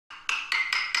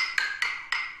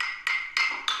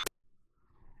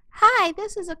Hi,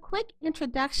 this is a quick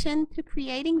introduction to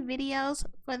creating videos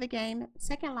for the game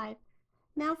Second Life.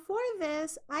 Now for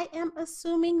this, I am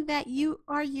assuming that you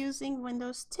are using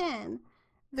Windows 10.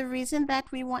 The reason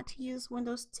that we want to use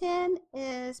Windows 10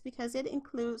 is because it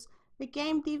includes the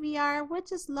game DVR,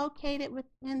 which is located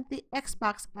within the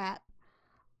Xbox app.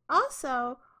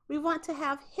 Also, we want to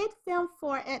have HitFilm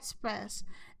 4 Express.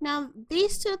 Now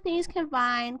these two things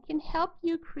combined can help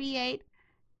you create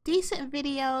decent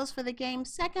videos for the game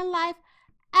Second Life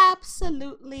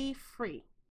absolutely free.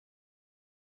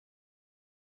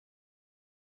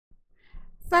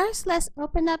 First, let's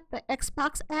open up the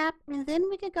Xbox app, and then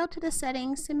we can go to the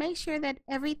settings to make sure that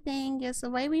everything is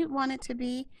the way we want it to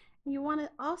be. You want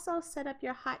to also set up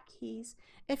your hotkeys.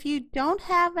 If you don't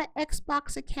have an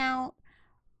Xbox account,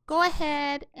 go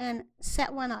ahead and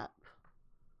set one up.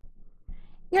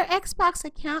 Your Xbox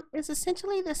account is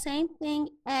essentially the same thing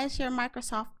as your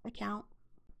Microsoft account.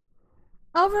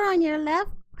 Over on your left,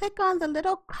 click on the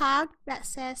little cog that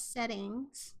says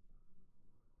Settings.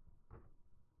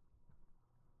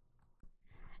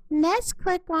 Next,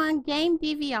 click on Game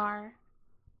DVR.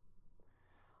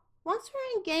 Once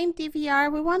we're in Game DVR,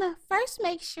 we want to first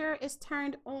make sure it's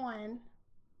turned on.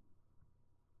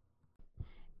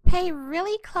 Pay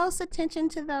really close attention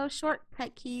to those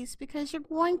shortcut keys because you're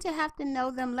going to have to know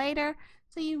them later,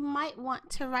 so you might want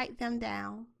to write them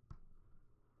down.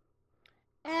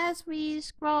 As we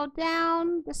scroll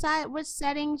down, decide which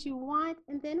settings you want,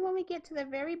 and then when we get to the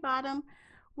very bottom,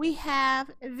 we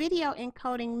have video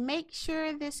encoding. Make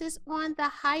sure this is on the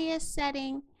highest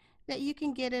setting that you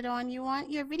can get it on. You want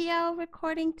your video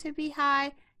recording to be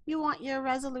high, you want your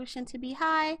resolution to be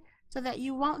high so that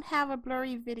you won't have a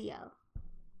blurry video.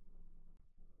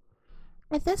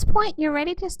 At this point, you're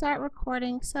ready to start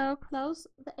recording, so close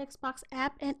the Xbox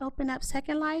app and open up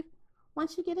Second Life.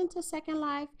 Once you get into Second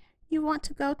Life, you want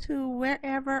to go to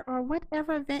wherever or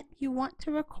whatever event you want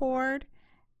to record,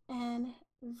 and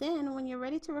then when you're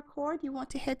ready to record, you want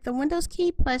to hit the Windows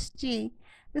key plus G.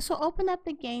 This will open up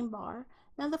the game bar.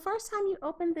 Now the first time you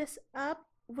open this up,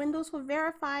 Windows will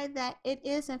verify that it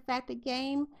is in fact a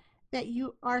game that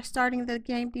you are starting the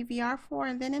game DVR for,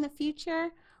 and then in the future,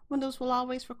 Windows will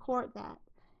always record that.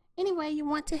 Anyway, you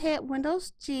want to hit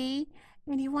Windows G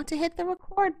and you want to hit the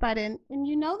record button, and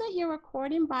you know that you're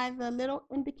recording by the little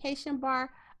indication bar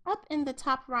up in the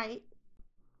top right.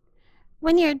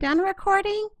 When you're done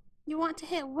recording, you want to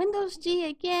hit Windows G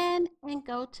again and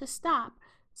go to stop.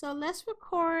 So let's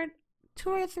record 2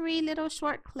 or 3 little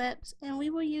short clips, and we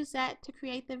will use that to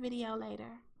create the video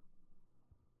later.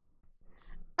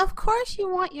 Of course, you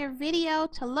want your video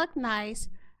to look nice,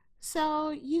 so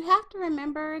you have to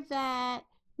remember that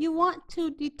you want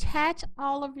to detach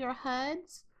all of your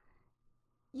HUDs.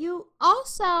 You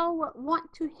also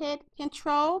want to hit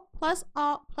Control plus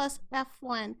Alt plus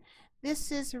F1.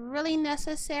 This is really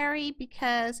necessary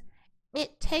because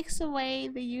it takes away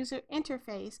the user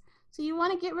interface. So you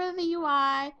want to get rid of the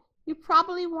UI. You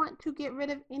probably want to get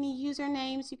rid of any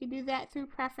usernames. You can do that through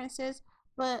preferences,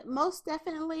 but most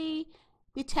definitely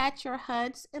detach your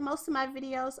HUDs. In most of my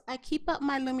videos, I keep up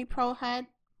my Lumi Pro HUD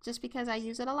just because I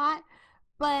use it a lot,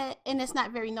 and it's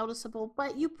not very noticeable,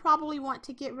 but you probably want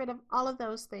to get rid of all of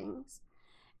those things.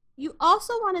 You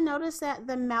also want to notice that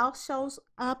the mouse shows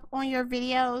up on your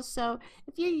videos. So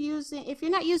if you're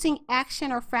not using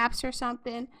Action or Fraps or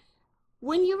something,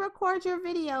 when you record your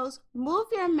videos, move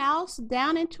your mouse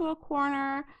down into a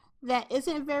corner that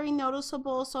isn't very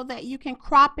noticeable so that you can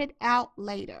crop it out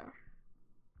later.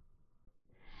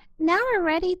 Now we're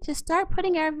ready to start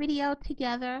putting our video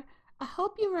together. I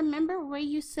hope you remember where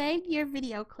you saved your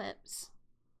video clips.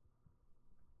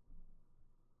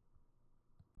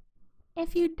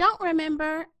 If you don't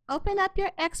remember, open up your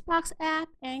Xbox app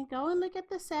and go and look at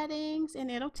the settings,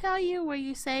 and it'll tell you where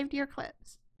you saved your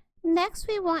clips. Next,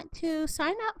 we want to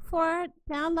sign up for,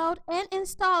 download, and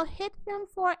install HitFilm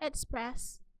 4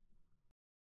 Express.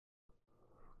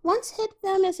 Once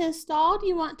HitFilm is installed,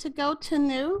 you want to go to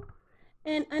New,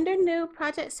 and under New,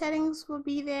 Project Settings will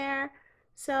be there.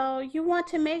 So you want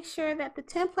to make sure that the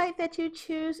template that you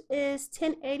choose is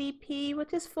 1080p,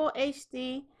 which is full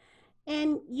HD.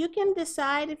 And you can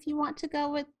decide if you want to go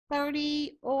with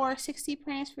 30 or 60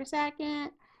 frames per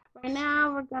second. Right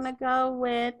now we're going to go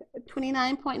with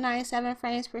 29.97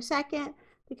 frames per second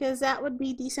because that would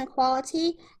be decent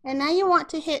quality. And now you want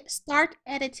to hit Start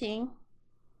Editing.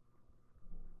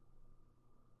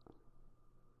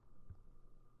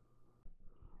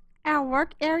 Our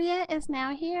work area is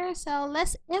now here, so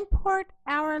let's import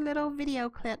our little video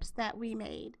clips that we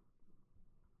made.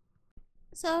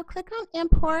 So click on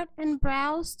Import and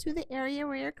browse to the area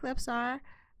where your clips are.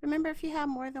 Remember, if you have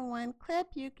more than one clip,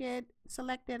 you could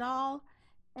select it all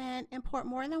and import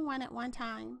more than one at one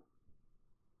time.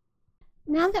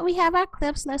 Now that we have our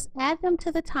clips, let's add them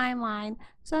to the timeline.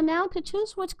 So now to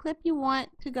choose which clip you want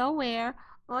to go where,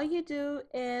 all you do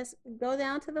is go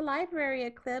down to the library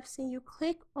of clips and you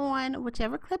click on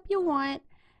whichever clip you want.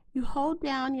 You hold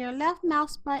down your left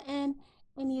mouse button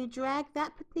and you drag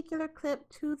that particular clip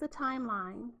to the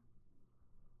timeline.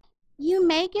 You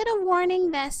may get a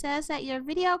warning that says that your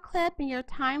video clip and your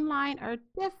timeline are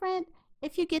different.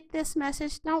 If you get this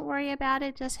message, don't worry about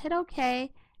it. Just hit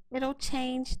OK. It'll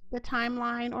change the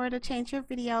timeline or it'll change your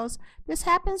videos. This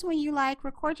happens when you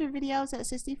record your videos at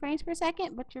 60 frames per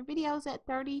second, but your videos at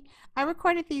 30. I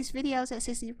recorded these videos at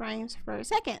 60 frames per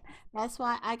second. That's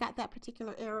why I got that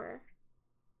particular error.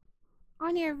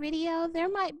 On your video, there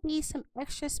might be some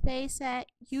extra space that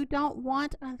you don't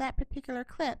want on that particular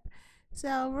clip.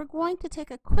 So we're going to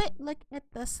take a quick look at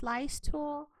the slice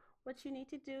tool. What you need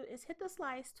to do is hit the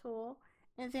slice tool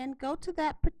and then go to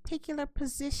that particular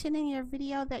position in your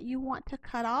video that you want to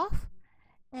cut off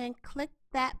and click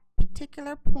that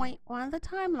particular point on the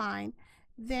timeline.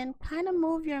 Then kind of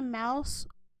move your mouse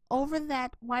over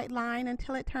that white line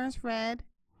until it turns red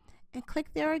and click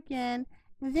there again,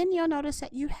 and then you'll notice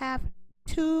that you have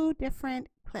two different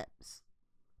clips.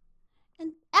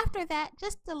 And after that,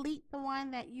 just delete the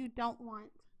one that you don't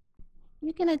want.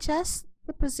 You can adjust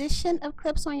the position of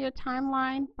clips on your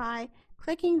timeline by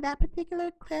clicking that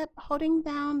particular clip, holding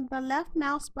down the left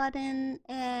mouse button,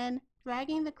 and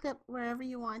dragging the clip wherever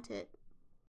you want it.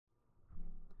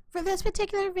 For this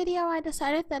particular video, I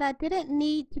decided that I didn't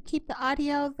need to keep the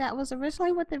audio that was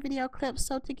originally with the video clip.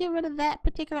 So to get rid of that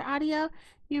particular audio,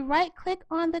 you right click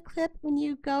on the clip and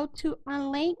you go to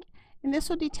unlink, and this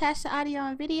will detach the audio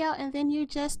and video, and then you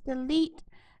just delete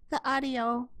the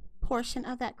audio portion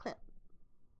of that clip.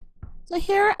 So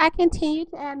here I continue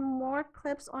to add more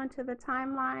clips onto the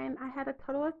timeline. I had a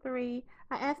total of 3.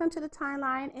 I add them to the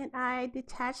timeline and I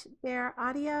detach their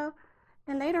audio,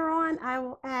 and later on I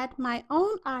will add my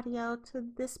own audio to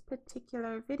this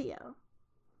particular video.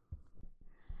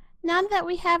 Now that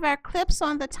we have our clips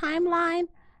on the timeline,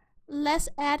 let's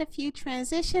add a few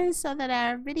transitions so that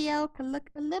our video can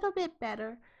look a little bit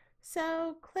better.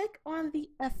 So click on the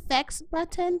effects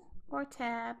button or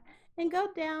tab and go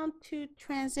down to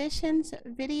transitions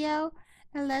video,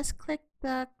 and let's click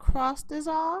the cross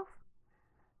dissolve.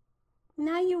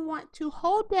 Now you want to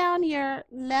hold down your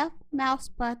left mouse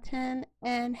button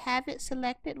and have it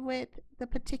selected with the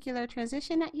particular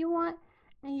transition that you want,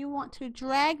 and you want to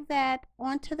drag that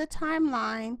onto the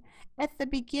timeline at the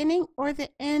beginning or the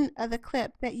end of the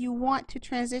clip that you want to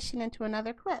transition into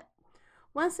another clip.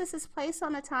 Once this is placed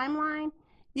on the timeline,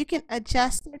 you can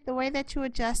adjust it. The way that you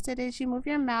adjust it is you move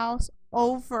your mouse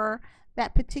over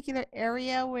that particular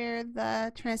area where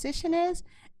the transition is,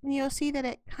 and you'll see that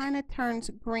it kind of turns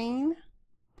green.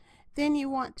 Then you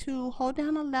want to hold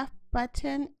down the left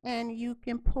button and you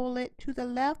can pull it to the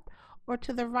left or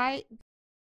to the right.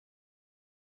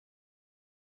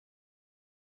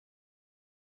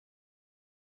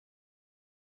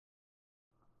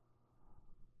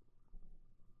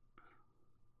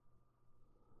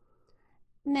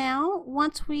 Now,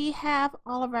 once we have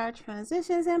all of our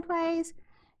transitions in place,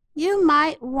 you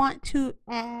might want to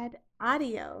add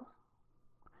audio.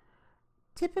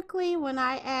 Typically, when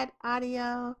I add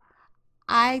audio,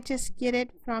 I just get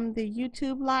it from the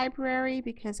YouTube library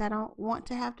because I don't want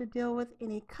to have to deal with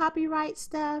any copyright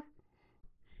stuff.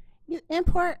 You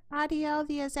import audio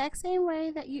the exact same way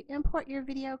that you import your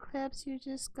video clips. You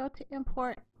just go to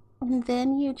import and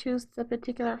then you choose the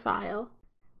particular file.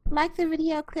 Like the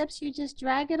video clips, you just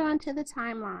drag it onto the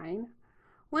timeline.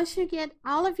 Once you get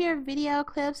all of your video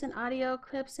clips and audio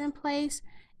clips in place,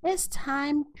 it's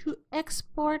time to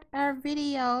export our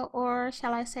video, or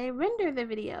shall I say render the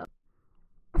video.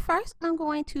 First, I'm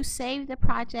going to save the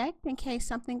project in case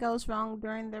something goes wrong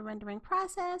during the rendering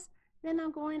process. Then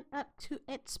I'm going up to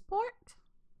export.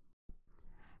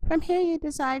 From here you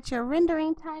decide your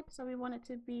rendering type, so we want it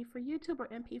to be for YouTube or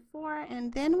MP4,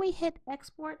 and then we hit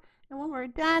export, and when we're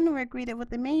done we're greeted with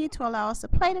the menu to allow us to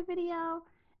play the video,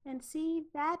 and see,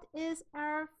 that is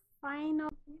our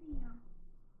final video.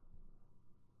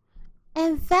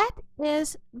 And that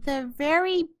is the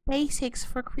very basics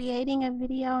for creating a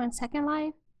video in Second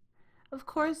Life. Of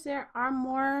course, there are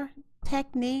more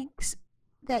techniques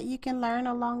that you can learn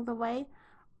along the way,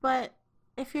 but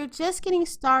if you're just getting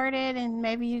started and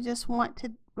maybe you just want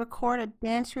to record a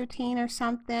dance routine or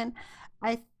something,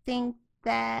 I think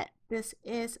that this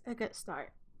is a good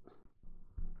start.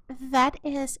 That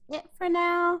is it for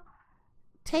now.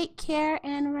 Take care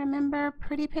and remember,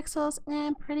 pretty pixels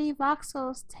and pretty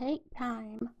voxels take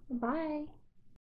time. Bye.